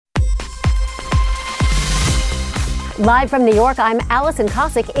Live from New York, I'm Allison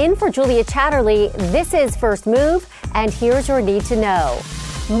Cossack in for Julia Chatterley. This is First Move, and here's your need to know.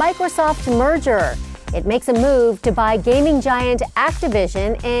 Microsoft merger. It makes a move to buy gaming giant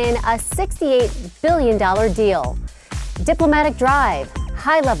Activision in a $68 billion deal. Diplomatic drive.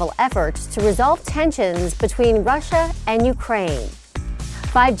 High-level efforts to resolve tensions between Russia and Ukraine.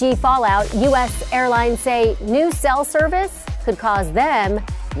 5G fallout. U.S. airlines say new cell service could cause them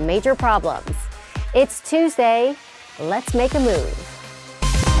major problems. It's Tuesday. Let's make a move.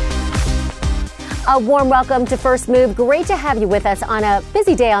 A warm welcome to First Move. Great to have you with us on a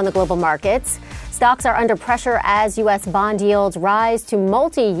busy day on the global markets. Stocks are under pressure as U.S. bond yields rise to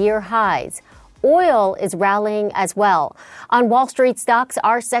multi-year highs. Oil is rallying as well. On Wall Street, stocks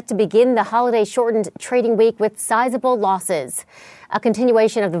are set to begin the holiday-shortened trading week with sizable losses, a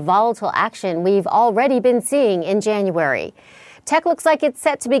continuation of the volatile action we've already been seeing in January. Tech looks like it's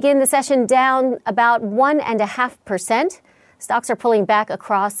set to begin the session down about 1.5%. Stocks are pulling back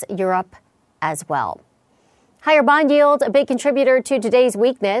across Europe as well. Higher bond yield, a big contributor to today's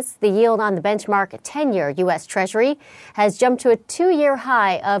weakness. The yield on the benchmark 10-year U.S. Treasury has jumped to a two-year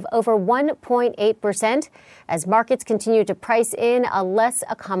high of over 1.8% as markets continue to price in a less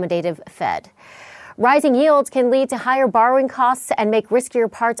accommodative Fed. Rising yields can lead to higher borrowing costs and make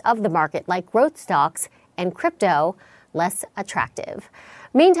riskier parts of the market, like growth stocks and crypto, less attractive.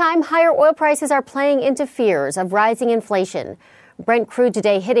 Meantime, higher oil prices are playing into fears of rising inflation. Brent crude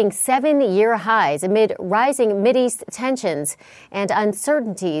today hitting 7-year highs amid rising Mideast tensions and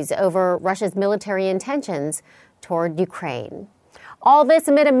uncertainties over Russia's military intentions toward Ukraine. All this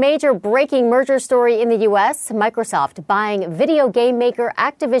amid a major breaking merger story in the U.S., Microsoft buying video game maker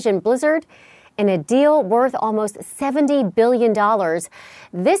Activision Blizzard in a deal worth almost $70 billion.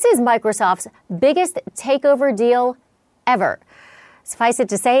 This is Microsoft's biggest takeover deal ever. Suffice it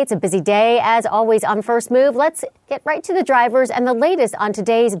to say, it's a busy day, as always, on First Move. Let's get right to the drivers and the latest on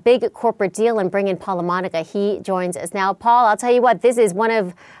today's big corporate deal and bring in Paul LaMonica. He joins us now. Paul, I'll tell you what, this is one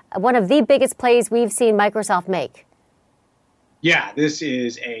of the biggest plays we've seen Microsoft make. Yeah, this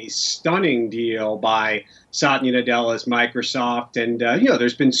is a stunning deal by Satya Nadella's Microsoft. And,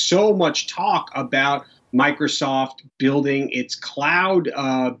 there's been so much talk about Microsoft building its cloud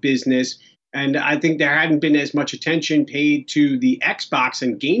business. And I think there hadn't been as much attention paid to the Xbox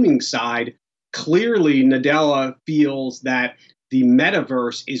and gaming side. Clearly, Nadella feels that the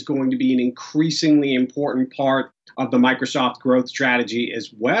metaverse is going to be an increasingly important part of the Microsoft growth strategy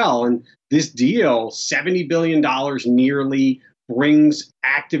as well. And this deal, $70 billion nearly, brings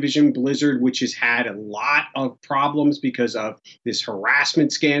Activision Blizzard, which has had a lot of problems because of this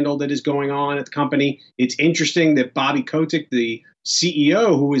harassment scandal that is going on at the company. It's interesting that Bobby Kotick, the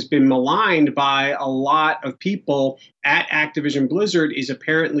CEO, who has been maligned by a lot of people at Activision Blizzard, is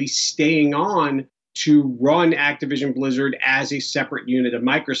apparently staying on to run Activision Blizzard as a separate unit of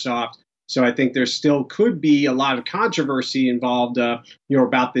Microsoft. So I think there still could be a lot of controversy involved,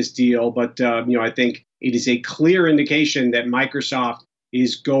 about this deal. But, I think it is a clear indication that Microsoft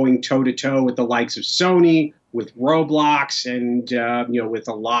is going toe-to-toe with the likes of Sony, with Roblox, and, with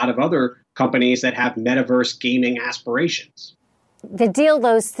a lot of other companies that have metaverse gaming aspirations. The deal,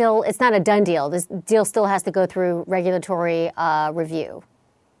 though, it's not a done deal. This deal still has to go through regulatory review.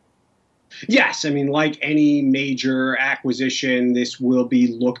 Yes, like any major acquisition, this will be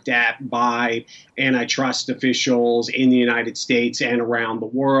looked at by antitrust officials in the United States and around the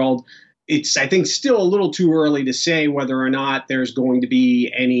world. It's, I think, still a little too early to say whether or not there's going to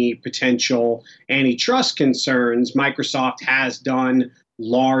be any potential antitrust concerns. Microsoft has done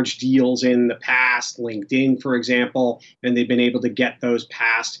large deals in the past, LinkedIn, for example, and they've been able to get those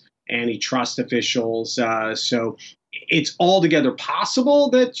past antitrust officials. So it's altogether possible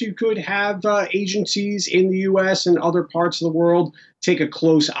that you could have agencies in the U.S. and other parts of the world take a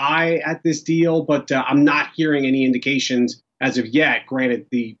close eye at this deal, but I'm not hearing any indications as of yet. Granted,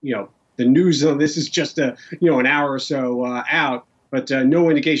 the news of this is just an hour or so out, but no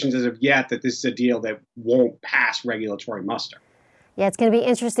indications as of yet that this is a deal that won't pass regulatory muster. Yeah, it's going to be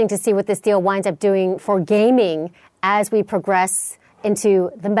interesting to see what this deal winds up doing for gaming as we progress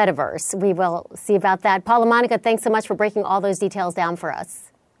into the metaverse. We will see about that. Paul LaMonica, thanks so much for breaking all those details down for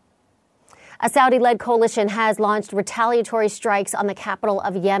us. A Saudi-led coalition has launched retaliatory strikes on the capital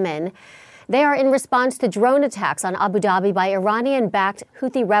of Yemen. They are in response to drone attacks on Abu Dhabi by Iranian-backed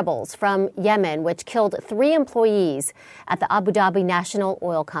Houthi rebels from Yemen, which killed 3 employees at the Abu Dhabi National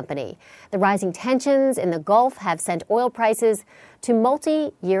Oil Company. The rising tensions in the Gulf have sent oil prices to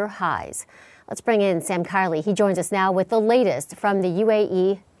multi-year highs. Let's bring in Sam Kiley. He joins us now with the latest from the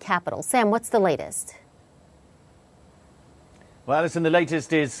UAE capital. Sam, what's the latest? Well, Alison, the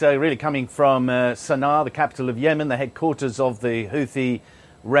latest is really coming from Sana'a, the capital of Yemen, the headquarters of the Houthi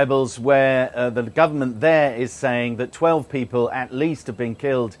rebels, where the government there is saying that 12 people at least have been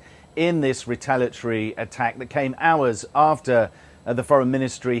killed in this retaliatory attack that came hours after the foreign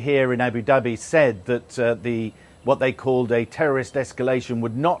ministry here in Abu Dhabi said that what they called a terrorist escalation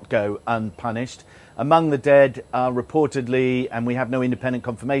would not go unpunished. Among the dead are reportedly, and we have no independent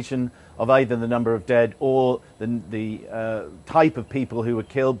confirmation of either the number of dead or the type of people who were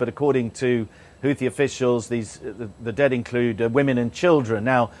killed, but according to Houthi officials, the dead include women and children.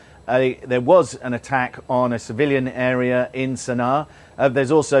 Now, there was an attack on a civilian area in Sana'a.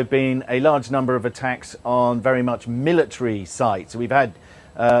 There's also been a large number of attacks on very much military sites. We've had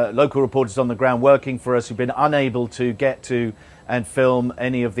local reporters on the ground working for us who've been unable to get to and film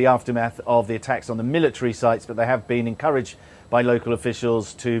any of the aftermath of the attacks on the military sites, but they have been encouraged by local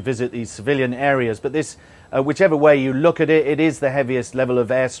officials to visit these civilian areas. But this, whichever way you look at it, it is the heaviest level of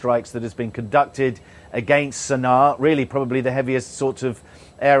airstrikes that has been conducted against Sana'a, really probably the heaviest sorts of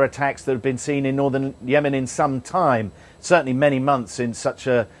air attacks that have been seen in northern Yemen in some time, certainly many months since such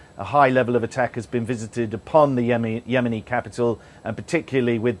a high level of attack has been visited upon the Yemeni capital, and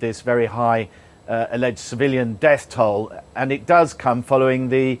particularly with this very high alleged civilian death toll. And it does come following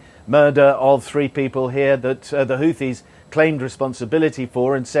the murder of 3 people here that the Houthis claimed responsibility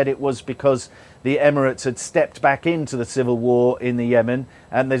for and said it was because the Emirates had stepped back into the civil war in the Yemen,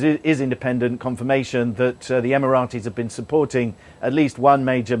 and there is independent confirmation that the Emiratis have been supporting at least one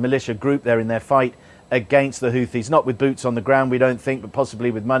major militia group there in their fight against the Houthis, not with boots on the ground, we don't think, but possibly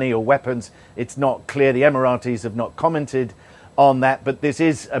with money or weapons. It's not clear. The Emiratis have not commented on that, but this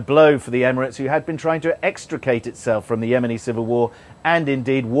is a blow for the Emirates, who had been trying to extricate itself from the Yemeni civil war and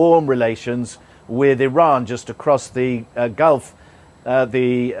indeed warm relations with Iran just across the Gulf.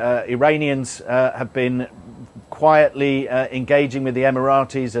 The Iranians have been quietly engaging with the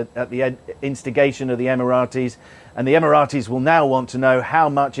Emiratis at the instigation of the Emiratis, and the Emiratis will now want to know how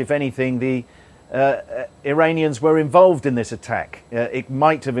much, if anything, the Iranians were involved in this attack. It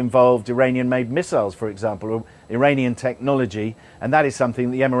might have involved Iranian-made missiles, for example, or Iranian technology, and that is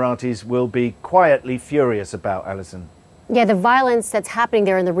something the Emiratis will be quietly furious about, Alison. Yeah, the violence that's happening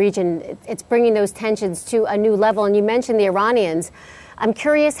there in the region, it's bringing those tensions to a new level. And you mentioned the Iranians. I'm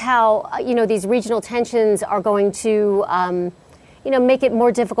curious how, these regional tensions are going to, make it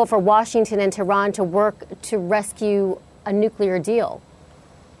more difficult for Washington and Tehran to work to rescue a nuclear deal.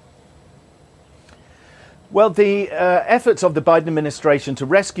 Well, the efforts of the Biden administration to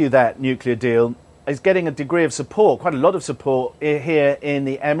rescue that nuclear deal is getting a degree of support, quite a lot of support here in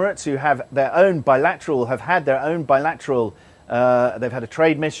the Emirates, who have had their own bilateral, they've had a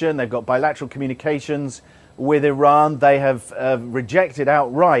trade mission, they've got bilateral communications with Iran. They have rejected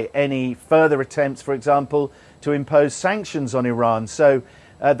outright any further attempts, for example, to impose sanctions on Iran. So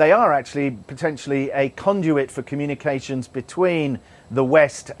they are actually potentially a conduit for communications between the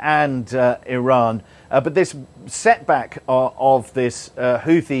West and Iran. But this setback of this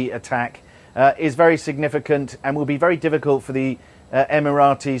Houthi attack is very significant and will be very difficult for the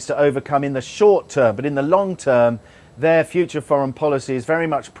Emiratis to overcome in the short term. But in the long term, their future foreign policy is very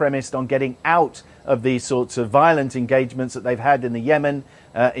much premised on getting out of these sorts of violent engagements that they've had in the Yemen,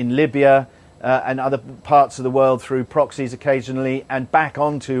 in Libya, and other parts of the world through proxies occasionally, and back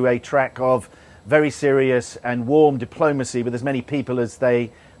onto a track of very serious and warm diplomacy with as many people as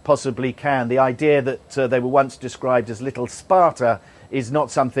they possibly can. The idea that they were once described as Little Sparta is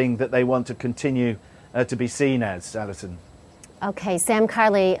not something that they want to continue to be seen as, Alison. Okay, Sam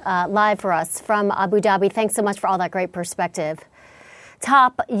Kiley, live for us from Abu Dhabi. Thanks so much for all that great perspective.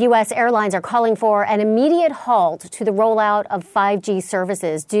 Top U.S. airlines are calling for an immediate halt to the rollout of 5G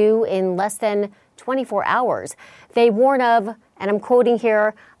services due in less than 24 hours. They warn of, and I'm quoting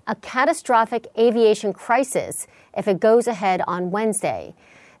here, a catastrophic aviation crisis if it goes ahead on Wednesday.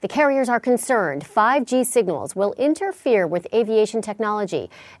 The carriers are concerned 5G signals will interfere with aviation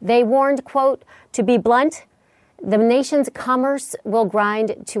technology. They warned, quote, to be blunt, the nation's commerce will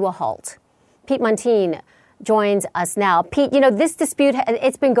grind to a halt. Pete Montine joins us now. Pete, this dispute,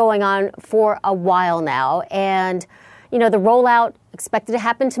 it's been going on for a while now. And, the rollout expected to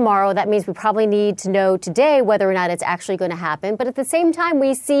happen tomorrow. That means we probably need to know today whether or not it's actually going to happen. But at the same time,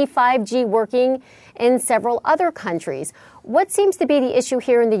 we see 5G working in several other countries. What seems to be the issue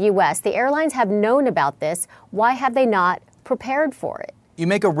here in the U.S.? The airlines have known about this. Why have they not prepared for it? You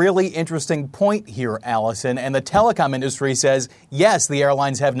make a really interesting point here, Allison, and the telecom industry says, yes, the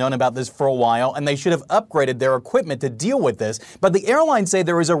airlines have known about this for a while, and they should have upgraded their equipment to deal with this. But the airlines say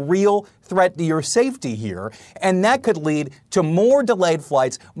there is a real threat to your safety here, and that could lead to more delayed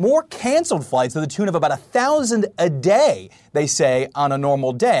flights, more canceled flights to the tune of about 1,000 a day, they say, on a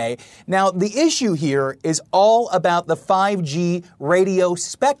normal day. Now, the issue here is all about the 5G radio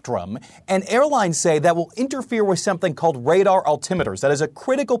spectrum, and airlines say that will interfere with something called radar altimeters. That is a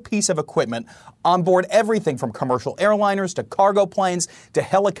critical piece of equipment on board everything from commercial airliners to cargo planes to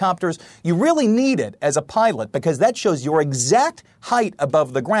helicopters. You really need it as a pilot because that shows your exact height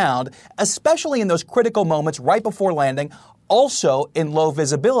above the ground, especially in those critical moments right before landing, also in low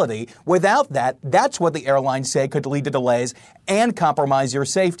visibility. Without that, that's what the airlines say could lead to delays and compromise your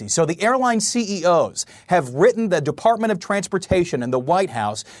safety. So the airline CEOs have written the Department of Transportation and the White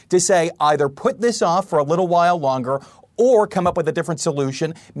House to say either put this off for a little while longer or come up with a different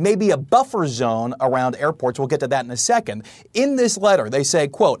solution, maybe a buffer zone around airports. We'll get to that in a second. In this letter, they say,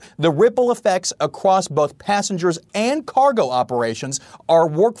 quote, the ripple effects across both passengers and cargo operations, our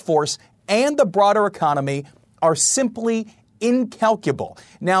workforce, and the broader economy are simply incalculable.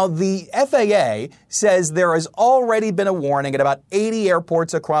 Now, the FAA says there has already been a warning at about 80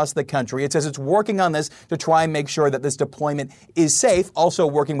 airports across the country. It says it's working on this to try and make sure that this deployment is safe. Also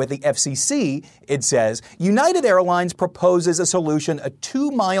working with the FCC, it says. United Airlines proposes a solution, a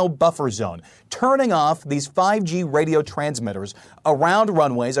 2-mile buffer zone, turning off these 5G radio transmitters around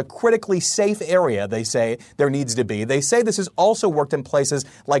runways, a critically safe area, they say there needs to be. They say this has also worked in places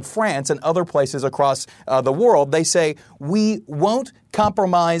like France and other places across the world. They say we won't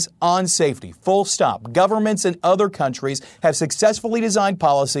compromise on safety. Full stop. Governments in other countries have successfully designed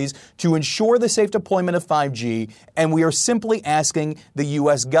policies to ensure the safe deployment of 5G, and we are simply asking the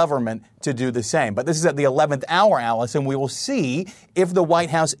U.S. government to do the same. But this is at the 11th hour, Alice, and we will see if the White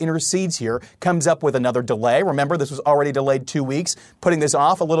House intercedes here, comes up with another delay. Remember, this was already delayed 2 weeks, putting this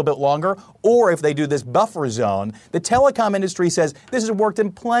off a little bit longer, or if they do this buffer zone. The telecom industry says this has worked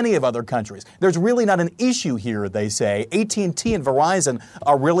in plenty of other countries. There's really not an issue here, they say. AT&T and Verizon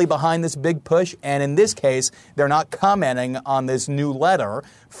are really behind this big push, and in this case, they're not commenting on this new letter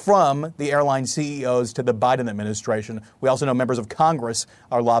from the airline CEOs to the Biden administration. We also know members of Congress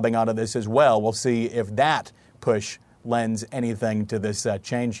are lobbying onto this as well. We'll see if that push lends anything to this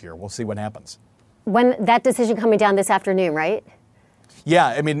change here. We'll see what happens. When that decision coming down this afternoon, right? Yeah,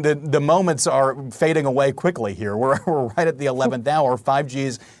 I mean, the moments are fading away quickly here. We're right at the 11th hour. 5G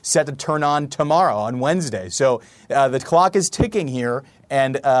is set to turn on tomorrow, on Wednesday. So the clock is ticking here,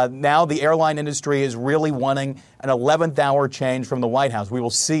 and now the airline industry is really wanting an 11th hour change from the White House. We will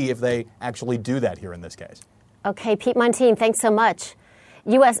see if they actually do that here in this case. Okay, Pete Muntean, thanks so much.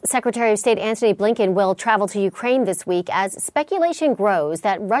 U.S. Secretary of State Antony Blinken will travel to Ukraine this week as speculation grows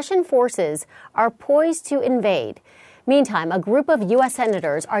that Russian forces are poised to invade. Meantime, a group of U.S.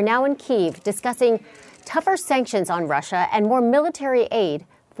 senators are now in Kyiv discussing tougher sanctions on Russia and more military aid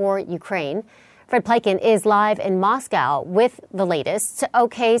for Ukraine. Fred Pleitgen is live in Moscow with the latest.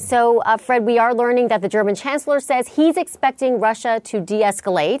 Okay, so Fred, we are learning that the German chancellor says he's expecting Russia to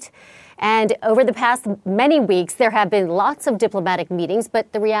de-escalate. And over the past many weeks, there have been lots of diplomatic meetings,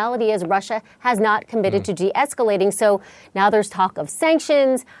 but the reality is Russia has not committed to de-escalating. So now there's talk of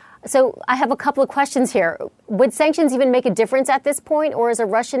sanctions. So I have a couple of questions here. Would sanctions even make a difference at this point, or is a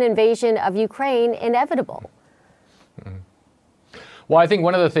Russian invasion of Ukraine inevitable? Well, I think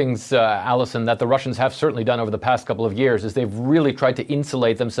one of the things, Allison, that the Russians have certainly done over the past couple of years is they've really tried to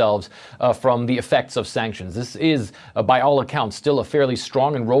insulate themselves from the effects of sanctions. This is, by all accounts, still a fairly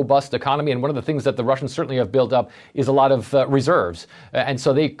strong and robust economy. And one of the things that the Russians certainly have built up is a lot of reserves. And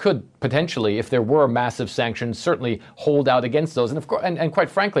so they could potentially, if there were massive sanctions, certainly hold out against those. And of course, and quite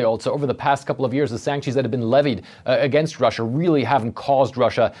frankly, also over the past couple of years, the sanctions that have been levied against Russia really haven't caused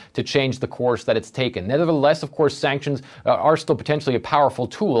Russia to change the course that it's taken. Nevertheless, of course, sanctions are still potentially a powerful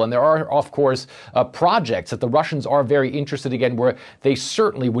tool. And there are, of course, projects that the Russians are very interested in where they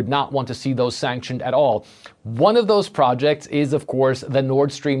certainly would not want to see those sanctioned at all. One of those projects is, of course, the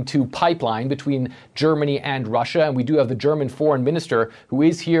Nord Stream 2 pipeline between Germany and Russia. And we do have the German foreign minister who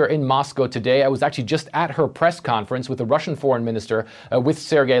is here in Moscow today. I was actually just at her press conference with the Russian foreign minister, with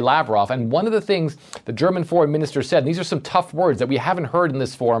Sergei Lavrov. And one of the things the German foreign minister said, and these are some tough words that we haven't heard in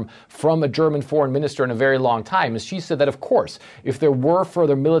this forum from a German foreign minister in a very long time, is she said that, of course, if there were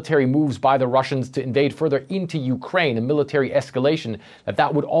further military moves by the Russians to invade further into Ukraine, a military escalation,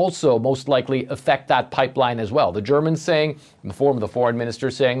 that would also most likely affect that pipeline line as well. The Germans saying, in the form of the foreign minister,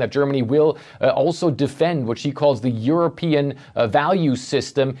 saying that Germany will also defend what she calls the European value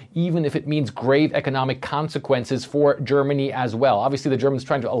system, even if it means grave economic consequences for Germany as well. Obviously, the Germans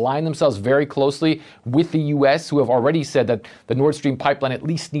trying to align themselves very closely with the U.S., who have already said that the Nord Stream pipeline at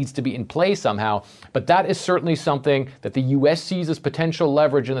least needs to be in place somehow. But that is certainly something that the U.S. sees as potential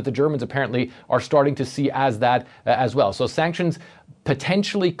leverage and that the Germans apparently are starting to see as that as well. So sanctions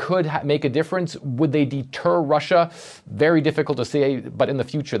potentially could make a difference. Would they deter Russia? Very difficult to say, but in the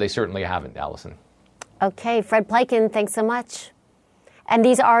future, they certainly haven't, Allison. Okay, Fred Pleitgen, thanks so much. And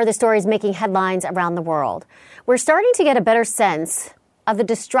these are the stories making headlines around the world. We're starting to get a better sense of the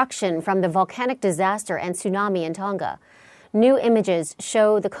destruction from the volcanic disaster and tsunami in Tonga. New images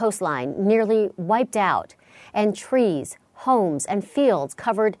show the coastline nearly wiped out and trees, homes, and fields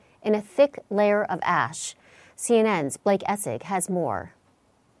covered in a thick layer of ash. CNN's Blake Essig has more.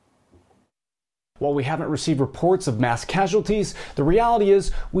 While we haven't received reports of mass casualties, the reality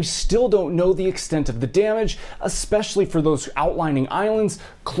is we still don't know the extent of the damage, especially for those outlying islands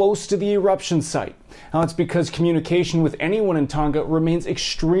close to the eruption site. Now, it's because communication with anyone in Tonga remains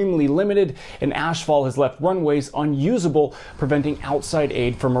extremely limited, and ashfall has left runways unusable, preventing outside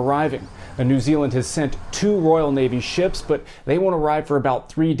aid from arriving. Now, New Zealand has sent 2 Royal Navy ships, but they won't arrive for about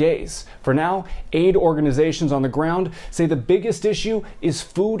 3 days. For now, aid organizations on the ground say the biggest issue is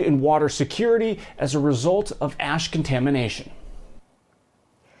food and water security as a result of ash contamination.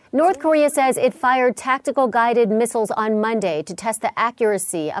 North Korea says it fired tactical guided missiles on Monday to test the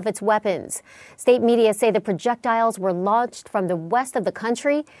accuracy of its weapons. State media say the projectiles were launched from the west of the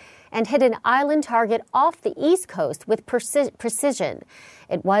country and hit an island target off the east coast with precision.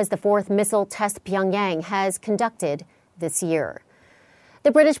 It was the 4th missile test Pyongyang has conducted this year.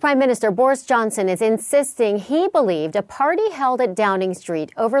 The British Prime Minister Boris Johnson is insisting he believed a party held at Downing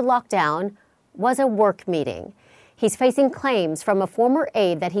Street over lockdown was a work meeting. He's facing claims from a former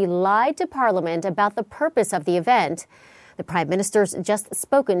aide that he lied to Parliament about the purpose of the event. The Prime Minister's just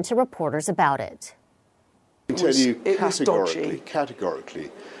spoken to reporters about it. I can tell you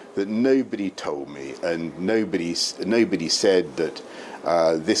categorically that nobody told me and nobody said that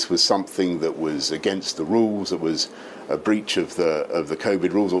this was something that was against the rules, that was a breach of the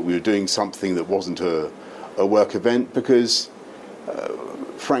COVID rules, or we were doing something that wasn't a work event, because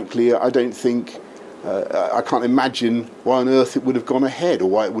frankly, I don't think I can't imagine why on earth it would have gone ahead or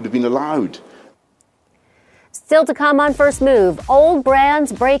why it would have been allowed. Still to come on First Move, old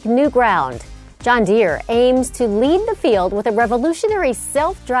brands break new ground. John Deere aims to lead the field with a revolutionary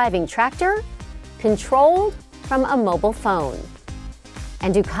self-driving tractor controlled from a mobile phone.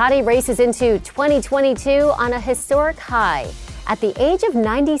 And Ducati races into 2022 on a historic high at the age of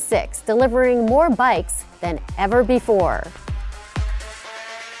 96, delivering more bikes than ever before.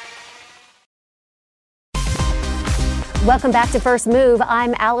 Welcome back to First Move.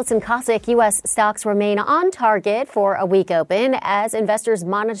 I'm Allison Cossack. U.S. stocks remain on target for a week open as investors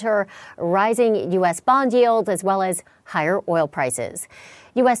monitor rising U.S. bond yields as well as higher oil prices.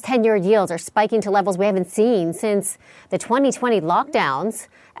 U.S. 10-year yields are spiking to levels we haven't seen since the 2020 lockdowns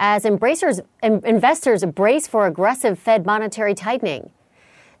as investors brace for aggressive Fed monetary tightening.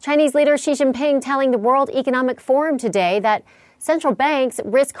 Chinese leader Xi Jinping telling the World Economic Forum today that central banks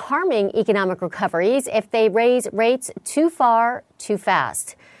risk harming economic recoveries if they raise rates too far, too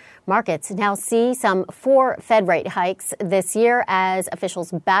fast. Markets now see some 4 Fed rate hikes this year as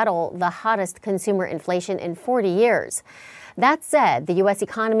officials battle the hottest consumer inflation in 40 years. That said, the U.S.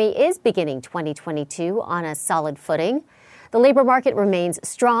 economy is beginning 2022 on a solid footing. The labor market remains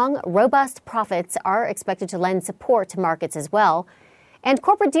strong. Robust profits are expected to lend support to markets as well. And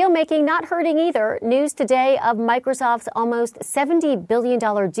corporate deal-making not hurting either. News today of Microsoft's almost $70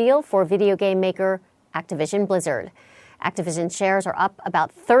 billion deal for video game maker Activision Blizzard. Activision shares are up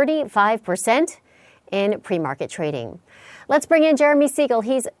about 35% in pre-market trading. Let's bring in Jeremy Siegel.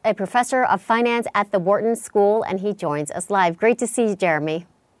 He's a professor of finance at the Wharton School, and he joins us live. Great to see you, Jeremy.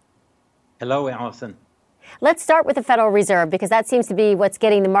 Hello, Allison. Let's start with the Federal Reserve, because that seems to be what's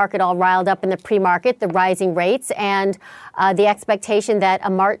getting the market all riled up in the pre-market, the rising rates and the expectation that a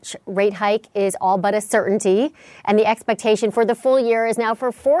March rate hike is all but a certainty. And the expectation for the full year is now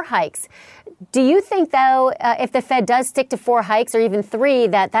for 4 hikes. Do you think, though, if the Fed does stick to 4 hikes or even 3,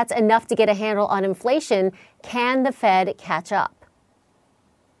 that that's enough to get a handle on inflation? Can the Fed catch up?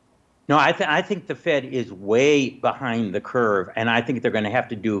 No, I think the Fed is way behind the curve, and I think they're going to have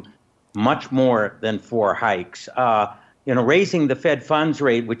to do much more than 4 hikes. Raising the Fed funds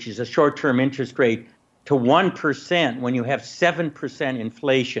rate, which is a short-term interest rate, to 1% when you have 7%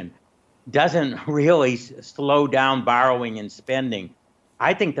 inflation doesn't really slow down borrowing and spending.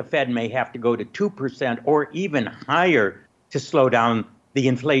 I think the Fed may have to go to 2% or even higher to slow down the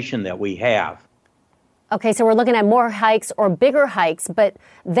inflation that we have. Okay, so we're looking at more hikes or bigger hikes, but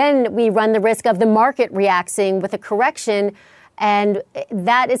then we run the risk of the market reacting with a correction. And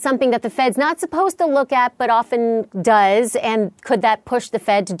that is something that the Fed's not supposed to look at, but often does. And could that push the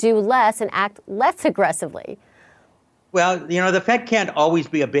Fed to do less and act less aggressively? Well, the Fed can't always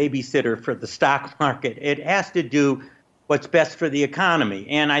be a babysitter for the stock market. It has to do what's best for the economy.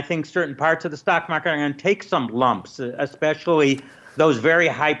 And I think certain parts of the stock market are going to take some lumps, especially those very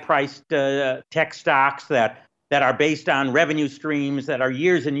high-priced tech stocks that are based on revenue streams that are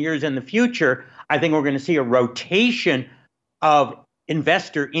years and years in the future. I think we're going to see a rotation of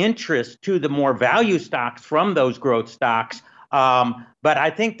investor interest to the more value stocks from those growth stocks. But I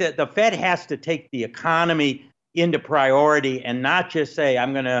think that the Fed has to take the economy into priority and not just say,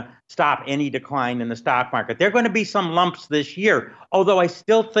 I'm going to stop any decline in the stock market. There are going to be some lumps this year, although I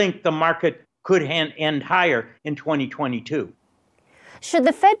still think the market could end higher in 2022. Should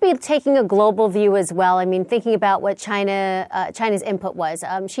the Fed be taking a global view as well? I mean, thinking about what China's input was.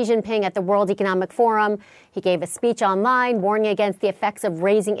 Xi Jinping at the World Economic Forum, he gave a speech online warning against the effects of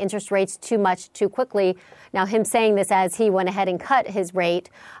raising interest rates too much too quickly. Now, him saying this as he went ahead and cut his rate.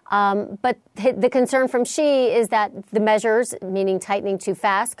 But the concern from Xi is that the measures, meaning tightening too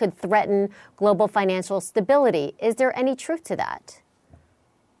fast, could threaten global financial stability. Is there any truth to that?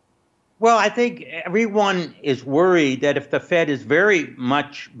 Well, I think everyone is worried that if the Fed is very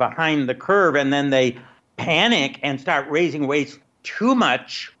much behind the curve and then they panic and start raising rates too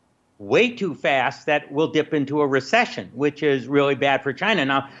much, way too fast, that we'll dip into a recession, which is really bad for China.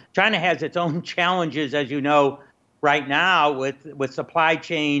 Now, China has its own challenges, as you know, right now with supply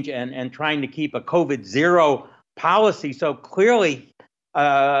chain and trying to keep a COVID zero policy. So clearly,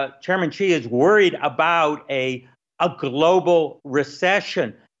 Chairman Xi is worried about a global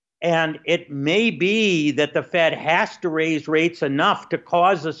recession. And it may be that the Fed has to raise rates enough to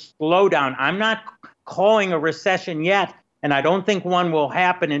cause a slowdown. I'm not calling a recession yet, and I don't think one will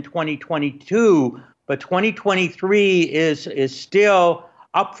happen in 2022, but 2023 is still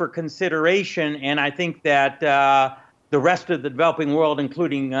up for consideration, and I think that the rest of the developing world,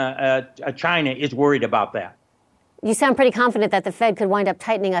 including China, is worried about that. You sound pretty confident that the Fed could wind up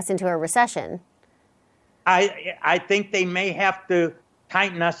tightening us into a recession. I think they may have to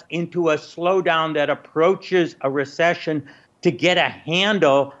tighten us into a slowdown that approaches a recession to get a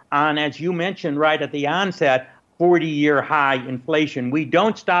handle on, as you mentioned right at the onset, 40-year high inflation. We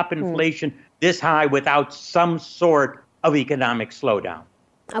don't stop inflation this high without some sort of economic slowdown.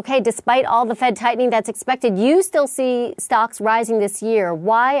 Okay, despite all the Fed tightening that's expected, you still see stocks rising this year.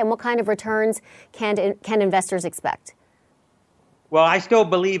 Why and what kind of returns can investors expect? Well, I still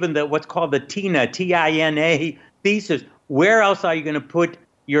believe in what's called the TINA, T-I-N-A thesis. Where else are you going to put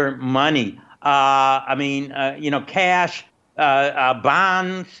your money? Cash,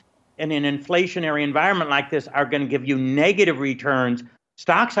 bonds, in an inflationary environment like this are going to give you negative returns.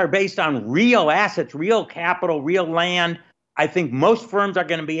 Stocks are based on real assets, real capital, real land. I think most firms are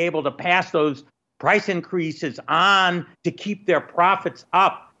going to be able to pass those price increases on to keep their profits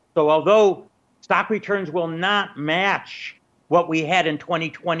up. So although stock returns will not match what we had in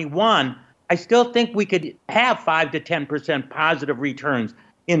 2021, I still think we could have 5 to 10% positive returns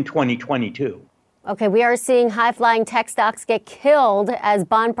in 2022. Okay, we are seeing high-flying tech stocks get killed as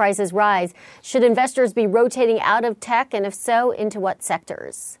bond prices rise. Should investors be rotating out of tech, and if so, into what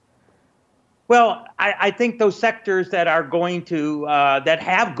sectors? Well, I think those sectors that are going to, that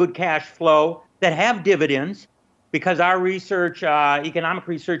have good cash flow, that have dividends, because our research, economic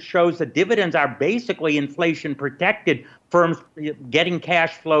research shows that dividends are basically inflation protected, firms getting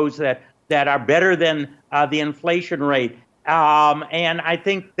cash flows that are better than the inflation rate. And I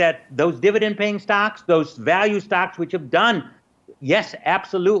think that those dividend-paying stocks, those value stocks, which have done, yes,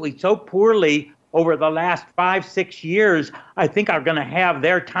 absolutely, so poorly over the last 5-6 years, I think are going to have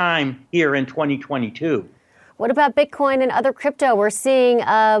their time here in 2022. What about Bitcoin and other crypto? We're seeing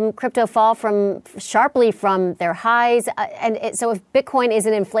crypto fall sharply from their highs. So if Bitcoin is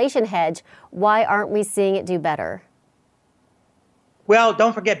an inflation hedge, why aren't we seeing it do better? Well,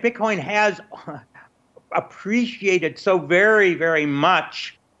 don't forget, Bitcoin has appreciated so very, very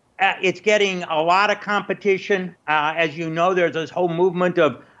much. It's getting a lot of competition. As you know, there's this whole movement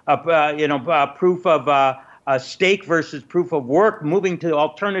of proof of stake versus proof of work, moving to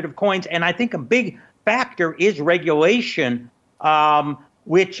alternative coins. And I think a big factor is regulation,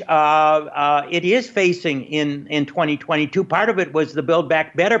 which it is facing in 2022. Part of it was the Build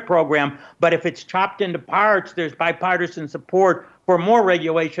Back Better program. But if it's chopped into parts, there's bipartisan support for more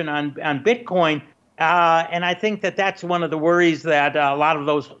regulation on Bitcoin. And I think that that's one of the worries that a lot of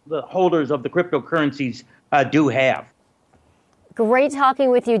the holders of the cryptocurrencies do have. Great talking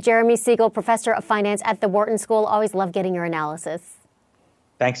with you, Jeremy Siegel, professor of finance at the Wharton School. Always love getting your analysis.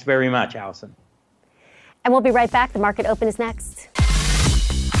 Thanks very much, Allison. And we'll be right back. The Market Open is next.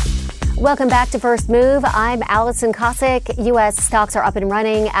 Welcome back to First Move. I'm Allison Kosick. U.S. stocks are up and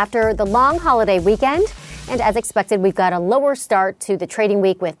running after the long holiday weekend. And as expected, we've got a lower start to the trading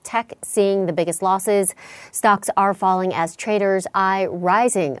week with tech seeing the biggest losses. Stocks are falling as traders eye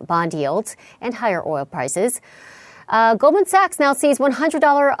rising bond yields and higher oil prices. Goldman Sachs now sees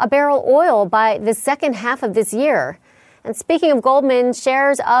 $100 a barrel oil by the second half of this year. And speaking of Goldman,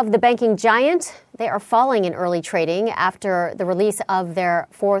 shares of the banking giant, they are falling in early trading after the release of their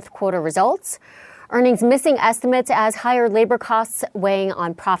fourth quarter results. Earnings missing estimates as higher labor costs weighing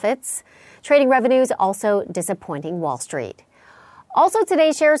on profits. Trading revenues also disappointing Wall Street. Also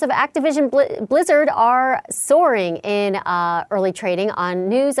today, shares of Activision Blizzard are soaring in early trading on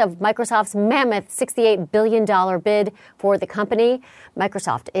news of Microsoft's mammoth $68 billion bid for the company.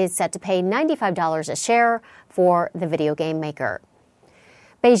 Microsoft is set to pay $95 a share for the video game maker.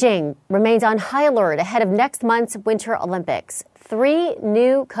 Beijing remains on high alert ahead of next month's Winter Olympics. 3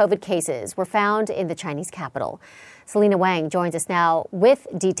 new COVID cases were found in the Chinese capital. Selena Wang joins us now with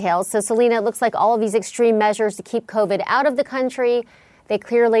details. So, Selena, it looks like all of these extreme measures to keep COVID out of the country, they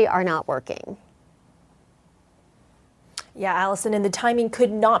clearly are not working. Yeah, Allison, and the timing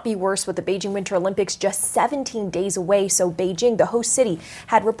could not be worse with the Beijing Winter Olympics just 17 days away. So Beijing, the host city,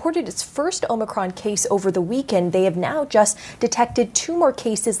 had reported its first Omicron case over the weekend. They have now just detected 2 more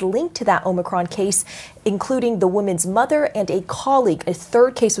cases linked to that Omicron case, including the woman's mother and a colleague. A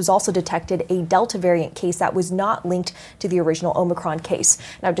 3rd case was also detected, a Delta variant case that was not linked to the original Omicron case.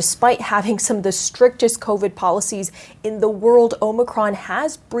 Now, despite having some of the strictest COVID policies in the world, Omicron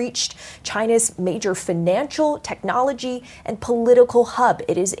has breached China's major financial, technology, and political hub.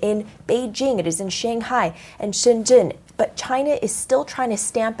 It is in Beijing, it is in Shanghai and Shenzhen. But China is still trying to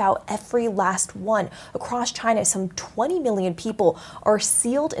stamp out every last one. Across China, some 20 million people are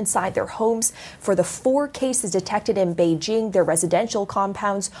sealed inside their homes. For the 4 cases detected in Beijing, their residential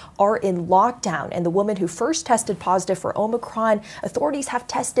compounds are in lockdown. And the woman who first tested positive for Omicron, authorities have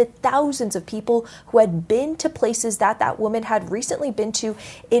tested thousands of people who had been to places that woman had recently been to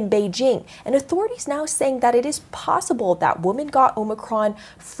in Beijing. And authorities now saying that it is possible that woman got Omicron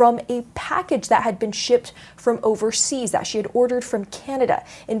from a package that had been shipped from overseas that she had ordered from Canada.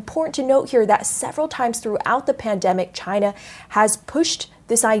 Important to note here that several times throughout the pandemic, China has pushed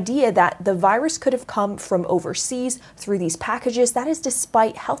this idea that the virus could have come from overseas through these packages. That is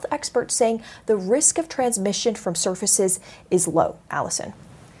despite health experts saying the risk of transmission from surfaces is low. Allison.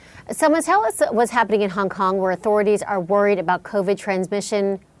 Someone tell us what's happening in Hong Kong, where authorities are worried about COVID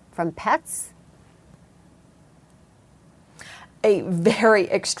transmission from pets. A very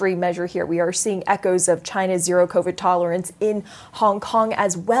extreme measure here. We are seeing echoes of China's zero COVID tolerance in Hong Kong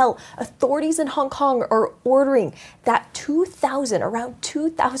as well. Authorities in Hong Kong are ordering that around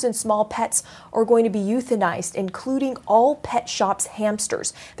 2,000 small pets are going to be euthanized, including all pet shops'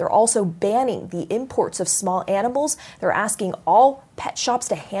 hamsters. They're also banning the imports of small animals. They're asking all pet shops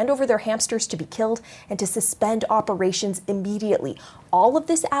to hand over their hamsters to be killed and to suspend operations immediately. All of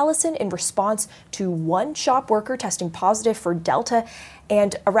this, Allison, in response to 1 shop worker testing positive for Delta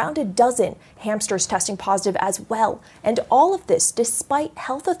and around a dozen hamsters testing positive as well. And all of this despite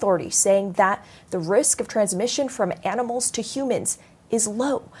health authorities saying that the risk of transmission from animals to humans is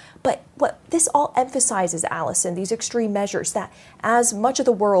low. But what this all emphasizes, Allison, these extreme measures, that as much of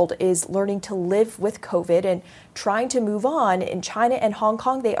the world is learning to live with COVID and trying to move on, in China and Hong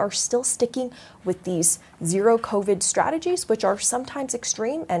Kong, they are still sticking with these zero COVID strategies, which are sometimes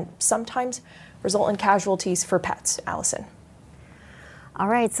extreme and sometimes result in casualties for pets. Allison. All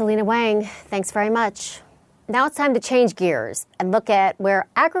right, Selena Wang, thanks very much. Now it's time to change gears and look at where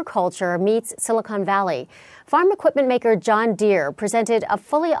agriculture meets Silicon Valley. Farm equipment maker John Deere presented a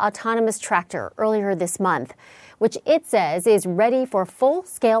fully autonomous tractor earlier this month, which it says is ready for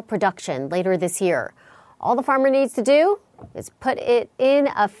full-scale production later this year. All the farmer needs to do is put it in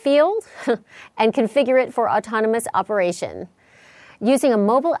a field and configure it for autonomous operation. Using a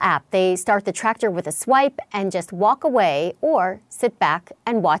mobile app, they start the tractor with a swipe and just walk away or sit back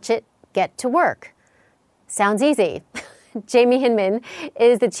and watch it get to work. Sounds easy. Jamie Hinman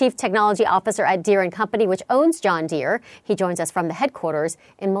is the Chief Technology Officer at Deere & Company, which owns John Deere. He joins us from the headquarters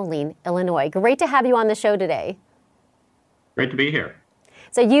in Moline, Illinois. Great to have you on the show today. Great to be here.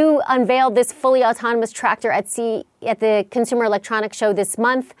 So you unveiled this fully autonomous tractor at the Consumer Electronics Show this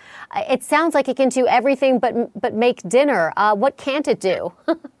month. It sounds like it can do everything but make dinner. What can't it do?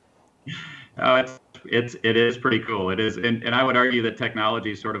 It's it is pretty cool. It is, and I would argue that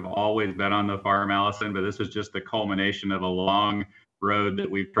technology's sort of always been on the farm, Allison, but this is just the culmination of a long road that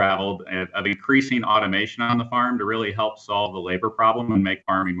we've traveled of increasing automation on the farm to really help solve the labor problem and make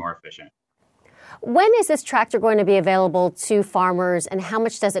farming more efficient. When is this tractor going to be available to farmers, and how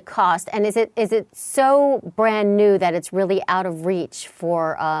much does it cost? And is it so brand new that it's really out of reach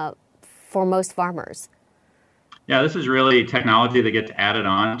for most farmers? Yeah, this is really technology that gets added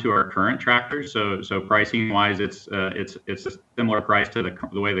on to our current tractors. So pricing wise, it's a similar price to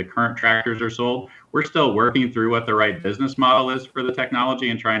the way the current tractors are sold. We're still working through what the right business model is for the technology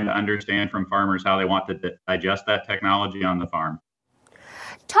and trying to understand from farmers how they want to digest that technology on the farm.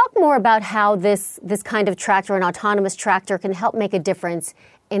 Talk more about how this kind of tractor, an autonomous tractor, can help make a difference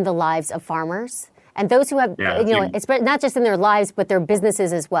in the lives of farmers and those who have, it's not just in their lives, but their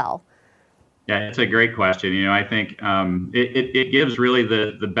businesses as well. Yeah, it's a great question. I think it gives really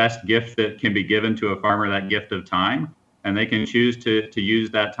the best gift that can be given to a farmer, that gift of time, and they can choose to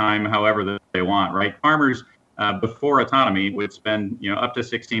use that time however they want, right? Farmers before autonomy would spend, up to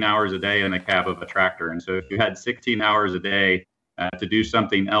 16 hours a day in the cab of a tractor. And so if you had 16 hours a day to do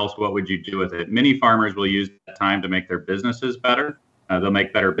something else, what would you do with it? Many farmers will use that time to make their businesses better. They'll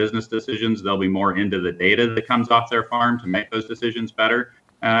make better business decisions. They'll be more into the data that comes off their farm to make those decisions better.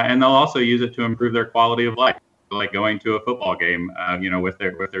 And they'll also use it to improve their quality of life, like going to a football game, with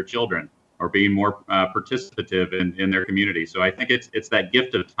their children, or being more participative in their community. So I think it's that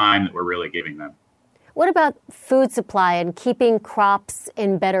gift of time that we're really giving them. What about food supply and keeping crops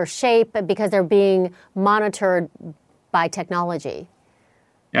in better shape because they're being monitored by technology?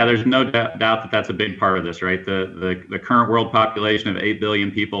 Yeah, there's no doubt that that's a big part of this, right? The current world population of 8 billion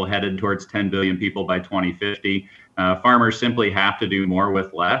people headed towards 10 billion people by 2050. Farmers simply have to do more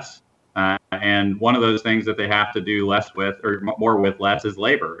with less. And one of those things that they have to do more with less is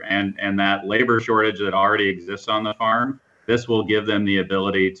labor. And that labor shortage that already exists on the farm, this will give them the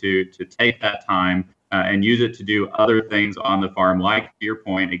ability to take that time and use it to do other things on the farm, like, to your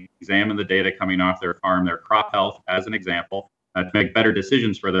point, examine the data coming off their farm, their crop health as an example, to make better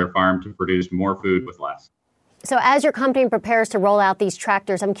decisions for their farm to produce more food with less. So as your company prepares to roll out these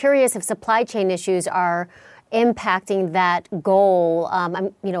tractors, I'm curious if supply chain issues are impacting that goal,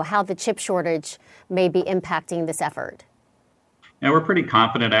 how the chip shortage may be impacting this effort. Yeah, we're pretty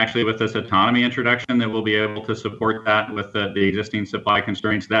confident actually with this autonomy introduction that we'll be able to support that with the existing supply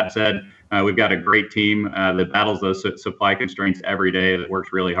constraints. That said, we've got a great team that battles those supply constraints every day, that works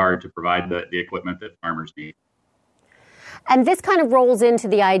really hard to provide the equipment that farmers need. And this kind of rolls into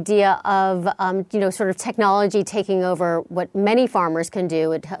the idea of, sort of technology taking over what many farmers can do,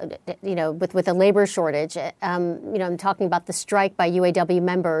 with a labor shortage. I'm talking about the strike by UAW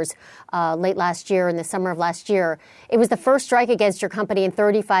members late last year, in the summer of last year. It was the first strike against your company in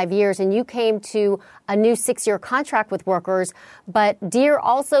 35 years, and you came to a new 6-year contract with workers. But Deere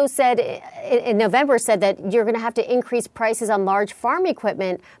also said in November that you're going to have to increase prices on large farm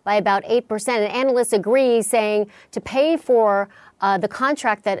equipment by about 8%. And analysts agree, saying to pay for the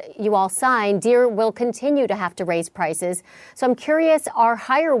contract that you all signed, Deere will continue to have to raise prices. So I'm curious, are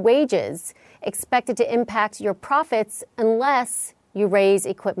higher wages expected to impact your profits unless you raise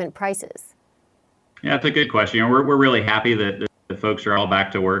equipment prices? Yeah, it's a good question. We're really happy that the folks are all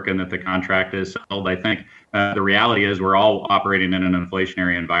back to work and that the contract is settled. I think the reality is we're all operating in an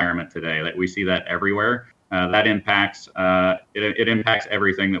inflationary environment today. That we see that everywhere. That impacts it impacts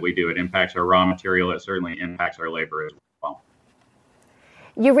everything that we do. It impacts our raw material. It certainly impacts our labor as well.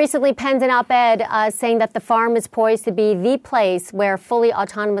 You recently penned an op-ed saying that the farm is poised to be the place where fully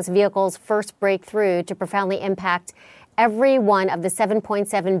autonomous vehicles first break through to profoundly impact every one of the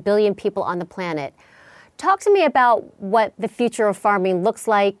 7.7 billion people on the planet. Talk to me about what the future of farming looks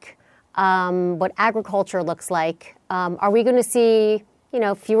like, what agriculture looks like. Are we going to see,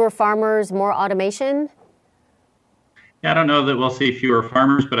 fewer farmers, more automation? Yeah, I don't know that we'll see fewer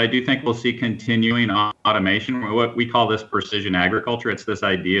farmers, but I do think we'll see continuing automation. What we call this precision agriculture. It's this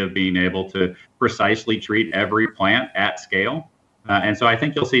idea of being able to precisely treat every plant at scale. And so I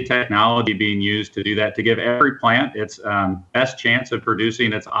think you'll see technology being used to do that, to give every plant its best chance of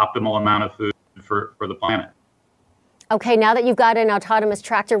producing its optimal amount of food for the planet. Okay, now that you've got an autonomous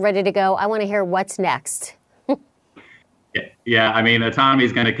tractor ready to go, I want to hear what's next. Yeah, I mean, autonomy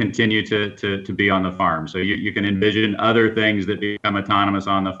is going to continue to be on the farm. So you can envision other things that become autonomous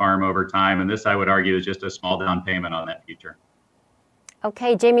on the farm over time. And this, I would argue, is just a small down payment on that future.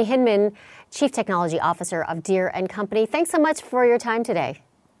 Okay, Jamie Hinman, Chief Technology Officer of Deere & Company. Thanks so much for your time today.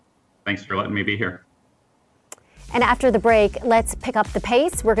 Thanks for letting me be here. And after the break, let's pick up the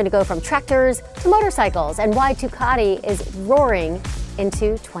pace. We're going to go from tractors to motorcycles and why Ducati is roaring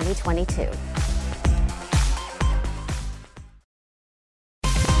into 2022.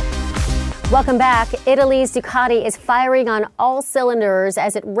 Welcome back. Italy's Ducati is firing on all cylinders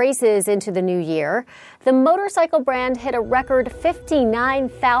as it races into the new year. The motorcycle brand hit a record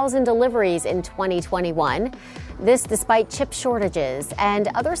 59,000 deliveries in 2021. This despite chip shortages and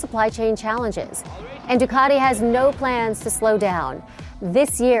other supply chain challenges. And Ducati has no plans to slow down.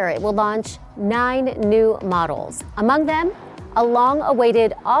 This year, it will launch 9 new models. Among them, a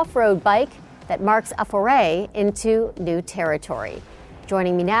long-awaited off-road bike that marks a foray into new territory.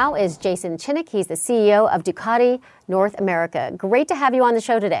 Joining me now is Jason Chinnick. He's the CEO of Ducati North America. Great to have you on the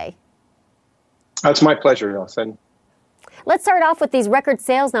show today. It's my pleasure, Nelson. Let's start off with these record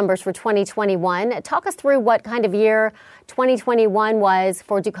sales numbers for 2021. Talk us through what kind of year 2021 was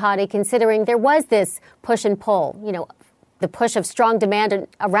for Ducati, considering there was this push and pull, the push of strong demand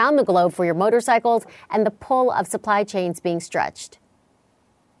around the globe for your motorcycles and the pull of supply chains being stretched.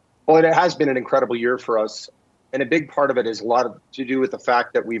 Well, it has been an incredible year for us. And a big part of it is a lot to do with the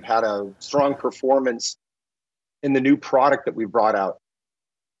fact that we've had a strong performance in the new product that we brought out,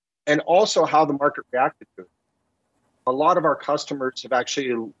 and also how the market reacted to it. A lot of our customers have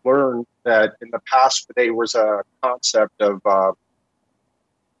actually learned that in the past there was a concept of,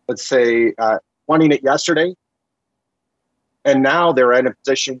 wanting it yesterday. And now they're in a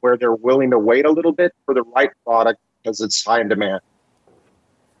position where they're willing to wait a little bit for the right product because it's high in demand.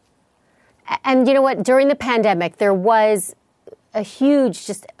 And you know what? During the pandemic, there was a huge,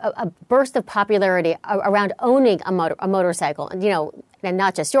 just a burst of popularity around owning a motorcycle. And, and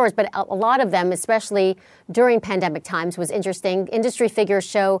not just yours, but a lot of them, especially during pandemic times, was interesting. Industry figures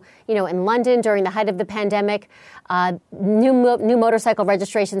show, in London during the height of the pandemic, new motorcycle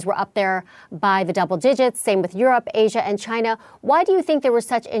registrations were up there by the double digits. Same with Europe, Asia, and China. Why do you think there was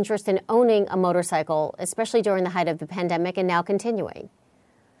such interest in owning a motorcycle, especially during the height of the pandemic and now continuing?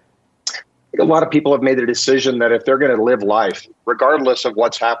 A lot of people have made the decision that if they're going to live life, regardless of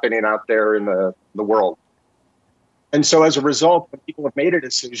what's happening out there in the world. And so as a result, when people have made a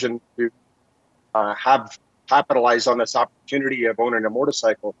decision to have capitalized on this opportunity of owning a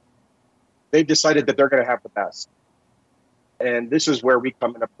motorcycle, they've decided that they're going to have the best. And this is where we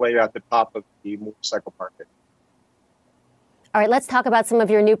come into play at the top of the motorcycle market. All right, let's talk about some of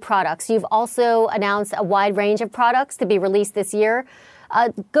your new products. You've also announced a wide range of products to be released this year.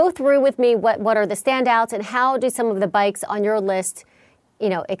 Go through with me what are the standouts and how do some of the bikes on your list,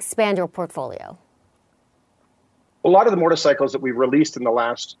 expand your portfolio? A lot of the motorcycles that we've released in the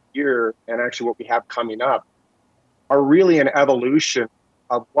last year, and actually what we have coming up, are really an evolution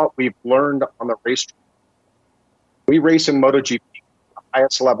of what we've learned on the racetrack. We race in MotoGP, the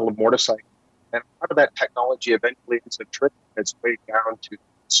highest level of motorcycle, and a lot of that technology eventually ends up trickling its way down to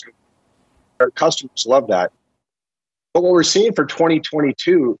consumers. Our customers love that. But what we're seeing for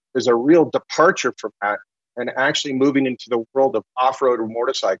 2022 is a real departure from that and actually moving into the world of off-road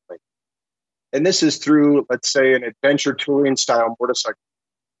motorcycling. And this is through, let's say, an adventure touring style motorcycle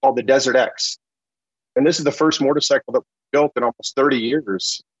called the Desert X. And this is the first motorcycle that we built in almost 30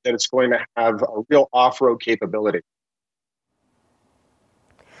 years that it's going to have a real off-road capability.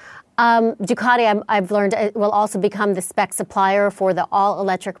 Ducati, I've learned, will also become the spec supplier for the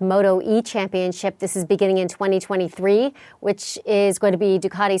all-electric Moto E Championship. This is beginning in 2023, which is going to be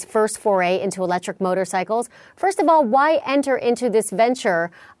Ducati's first foray into electric motorcycles. First of all, why enter into this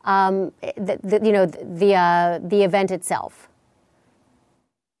venture, the event itself?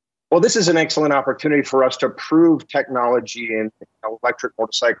 Well, this is an excellent opportunity for us to prove technology in the electric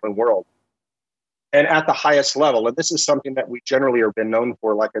motorcycling world. And at the highest level. And this is something that we generally have been known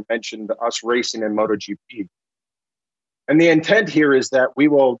for, like I mentioned, us racing in MotoGP. And the intent here is that we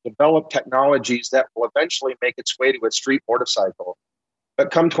will develop technologies that will eventually make its way to a street motorcycle.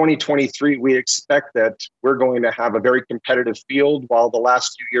 But come 2023, we expect that we're going to have a very competitive field, while the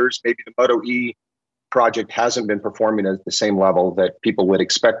last few years, maybe the Moto E project hasn't been performing at the same level that people would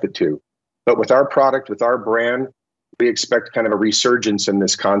expect it to. But with our product, with our brand, we expect kind of a resurgence in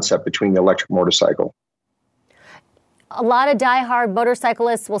this concept between the electric motorcycle. A lot of diehard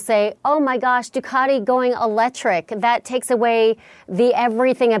motorcyclists will say, oh my gosh, Ducati going electric. That takes away the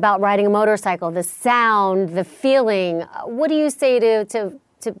everything about riding a motorcycle, the sound, the feeling. What do you say to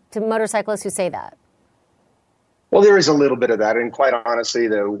motorcyclists who say that? Well, there is a little bit of that. And quite honestly,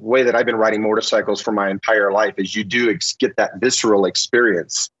 the way that I've been riding motorcycles for my entire life is you do get that visceral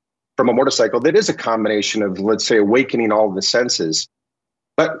experience from a motorcycle that is a combination of, let's say, awakening all the senses.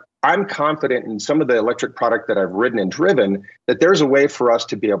 But I'm confident in some of the electric product that I've ridden and driven that there's a way for us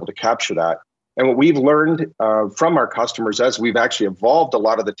to be able to capture that. And what we've learned from our customers as we've actually evolved a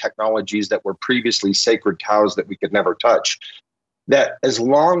lot of the technologies that were previously sacred cows that we could never touch, that as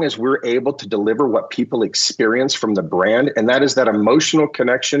long as we're able to deliver what people experience from the brand, and that is that emotional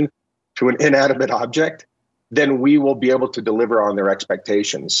connection to an inanimate object, then we will be able to deliver on their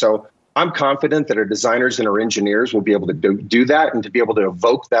expectations. So I'm confident that our designers and our engineers will be able to do that and to be able to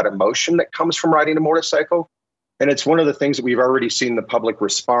evoke that emotion that comes from riding a motorcycle. And it's one of the things that we've already seen the public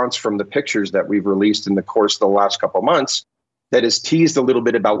response from the pictures that we've released in the course of the last couple of months that has teased a little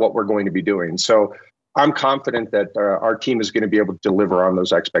bit about what we're going to be doing. So I'm confident that our team is going to be able to deliver on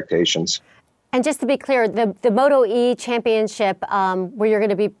those expectations. And just to be clear, the Moto E Championship, where you're going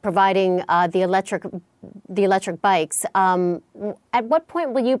to be providing the electric bikes, at what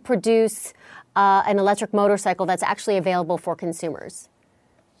point will you produce an electric motorcycle that's actually available for consumers?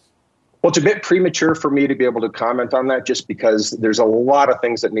 Well, it's a bit premature for me to be able to comment on that, just because there's a lot of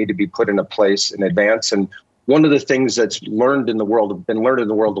things that need to be put into place in advance. And one of the things that's been learned in the world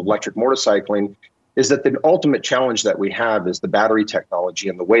of electric motorcycling is that the ultimate challenge that we have is the battery technology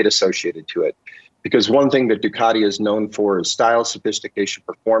and the weight associated to it. Because one thing that Ducati is known for is style, sophistication,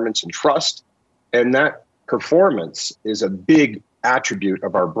 performance, and trust. And that performance is a big attribute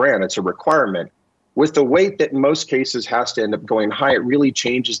of our brand. It's a requirement. With the weight that in most cases has to end up going high, it really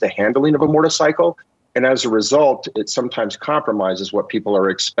changes the handling of a motorcycle. And as a result, it sometimes compromises what people are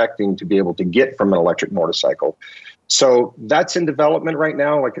expecting to be able to get from an electric motorcycle. So that's in development right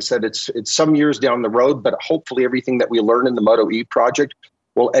now. Like I said, it's some years down the road, but hopefully everything that we learn in the Moto E project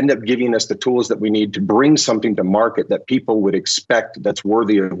will end up giving us the tools that we need to bring something to market that people would expect that's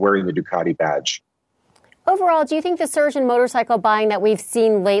worthy of wearing the Ducati badge. Overall, do you think the surge in motorcycle buying that we've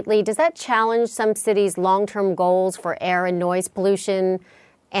seen lately, does that challenge some cities' long-term goals for air and noise pollution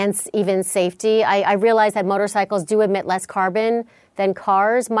and even safety? I realize that motorcycles do emit less carbon than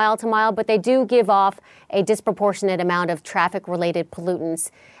cars mile to mile, but they do give off a disproportionate amount of traffic-related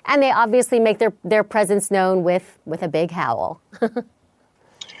pollutants. And they obviously make their presence known with a big howl.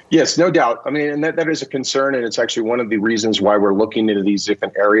 Yes, no doubt. I mean, and that is a concern, and it's actually one of the reasons why we're looking into these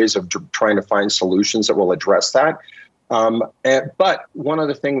different areas of trying to find solutions that will address that. But one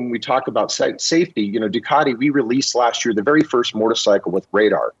other thing, when we talk about safety, Ducati, we released last year the very first motorcycle with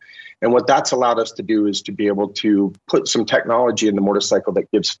radar. And what that's allowed us to do is to be able to put some technology in the motorcycle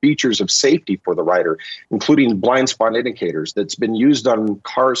that gives features of safety for the rider, including blind spot indicators that's been used on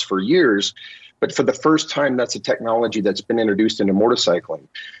cars for years. But for the first time, that's a technology that's been introduced into motorcycling.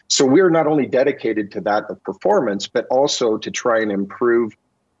 So we're not only dedicated to that of performance, but also to try and improve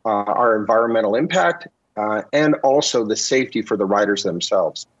our environmental impact and also the safety for the riders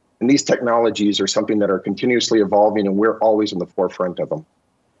themselves. And these technologies are something that are continuously evolving, and we're always in the forefront of them.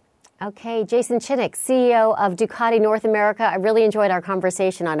 Okay, Jason Chinnick, CEO of Ducati North America. I really enjoyed our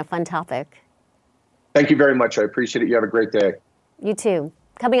conversation on a fun topic. Thank you very much. I appreciate it. You have a great day. You too.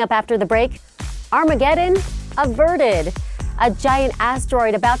 Coming up after the break, Armageddon averted. A giant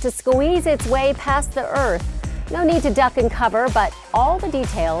asteroid about to squeeze its way past the Earth. No need to duck and cover, but all the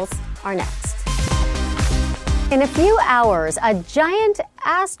details are next. In a few hours, a giant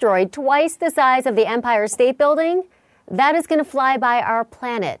asteroid twice the size of the Empire State Building, that is going to fly by our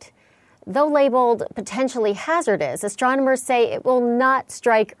planet. Though labeled potentially hazardous, astronomers say it will not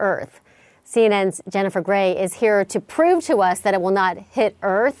strike Earth. CNN's Jennifer Gray is here to prove to us that it will not hit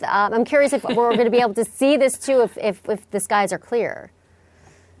Earth. I'm curious if we're going to be able to see this too if the skies are clear.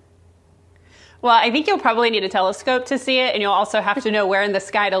 Well, I think you'll probably need a telescope to see it, and you'll also have to know where in the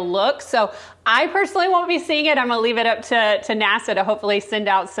sky to look. So I personally won't be seeing it. I'm going to leave it up to NASA to hopefully send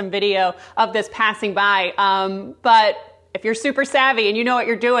out some video of this passing by. But if you're super savvy and you know what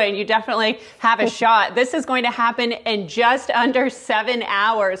you're doing, you definitely have a shot. This is going to happen in just under 7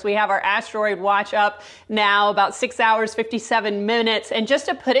 hours. We have our asteroid watch up now, about 6 hours, 57 minutes. And just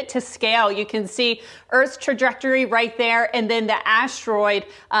to put it to scale, you can see Earth's trajectory right there, and then the asteroid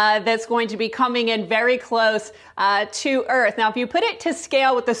that's going to be coming in very close to Earth. Now, if you put it to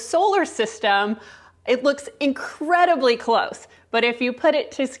scale with the solar system, it looks incredibly close. But if you put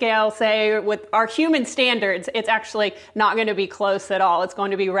it to scale, say, with our human standards, it's actually not going to be close at all. It's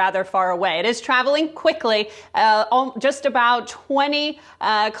going to be rather far away. It is traveling quickly, just about 20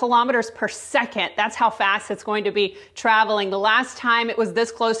 kilometers per second. That's how fast it's going to be traveling. The last time it was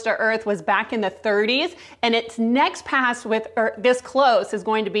this close to Earth was back in the 30s, and its next pass with Earth this close is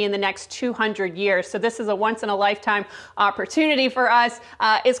going to be in the next 200 years. So this is a once-in-a-lifetime opportunity for us.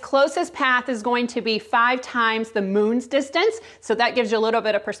 Its closest path is going to be 5 times the moon's distance. So that gives you a little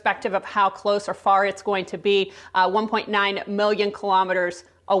bit of perspective of how close or far it's going to be, 1.9 million kilometers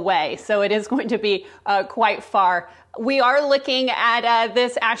away. So it is going to be quite far. We are looking at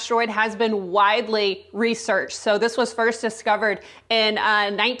this asteroid has been widely researched. So this was first discovered in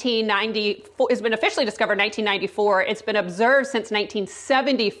 1994. It's been officially discovered in 1994. It's been observed since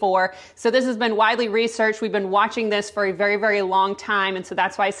 1974. So this has been widely researched. We've been watching this for a very, very long time. And so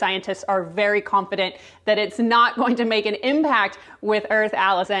that's why scientists are very confident that it's not going to make an impact with Earth,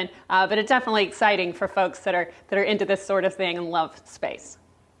 Allison. But it's definitely exciting for folks that are into this sort of thing and love space.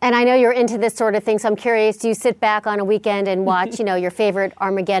 And I know you're into this sort of thing, so I'm curious, do you sit back on a weekend and watch, your favorite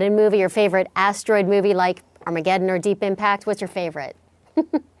Armageddon movie, your favorite asteroid movie like Armageddon or Deep Impact? What's your favorite?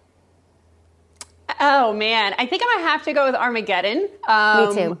 Oh, man. I think I'm going to have to go with Armageddon.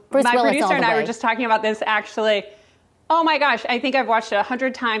 Me too. Bruce my Willis producer and I way. were just talking about this, actually. Oh, my gosh. I think I've watched it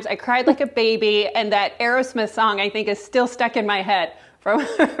 100 times. I cried like a baby, and that Aerosmith song, I think, is still stuck in my head from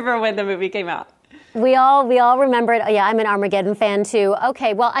when the movie came out. We all remember it. Yeah, I'm an Armageddon fan too.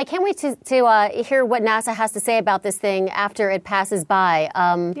 Okay, well, I can't wait to hear what NASA has to say about this thing after it passes by.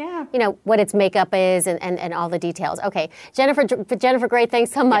 What its makeup is and all the details. Okay, Jennifer Gray,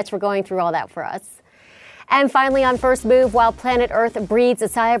 thanks so much for going through all that for us. And finally, on First Move, while planet Earth breathes a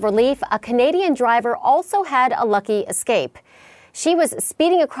sigh of relief, a Canadian driver also had a lucky escape. She was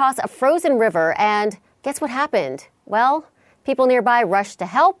speeding across a frozen river, and guess what happened? Well, people nearby rushed to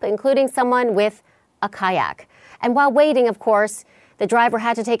help, including someone with a kayak. And while waiting, of course, the driver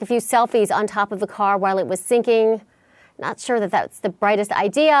had to take a few selfies on top of the car while it was sinking. Not sure that that's the brightest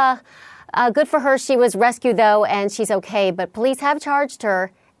idea. Good for her. She was rescued, though, and she's okay. But police have charged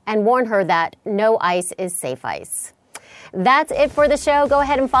her and warned her that no ice is safe ice. That's it for the show. Go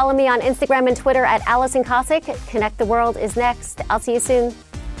ahead and follow me on Instagram and Twitter at Allison Cossack. Connect the World is next. I'll see you soon.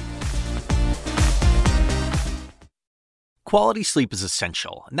 Quality sleep is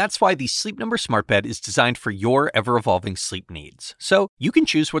essential, and that's why the Sleep Number Smart Bed is designed for your ever-evolving sleep needs. So you can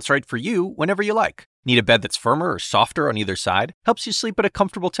choose what's right for you whenever you like. Need a bed that's firmer or softer on either side? Helps you sleep at a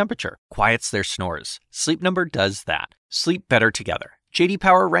comfortable temperature. Quiets their snores. Sleep Number does that. Sleep better together. J.D.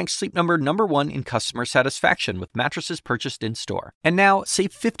 Power ranks Sleep Number #1 in customer satisfaction with mattresses purchased in-store. And now,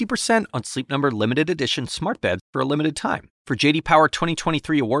 save 50% on Sleep Number Limited Edition Smart Beds for a limited time. For J.D. Power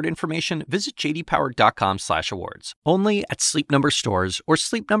 2023 award information, visit jdpower.com/awards. Only at Sleep Number stores or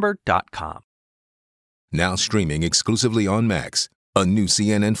sleepnumber.com. Now streaming exclusively on Max, a new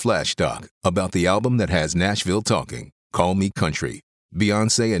CNN flash doc about the album that has Nashville talking, Call Me Country.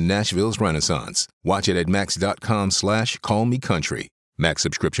 Beyoncé and Nashville's Renaissance. Watch it at max.com/callmecountry. Max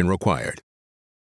subscription required.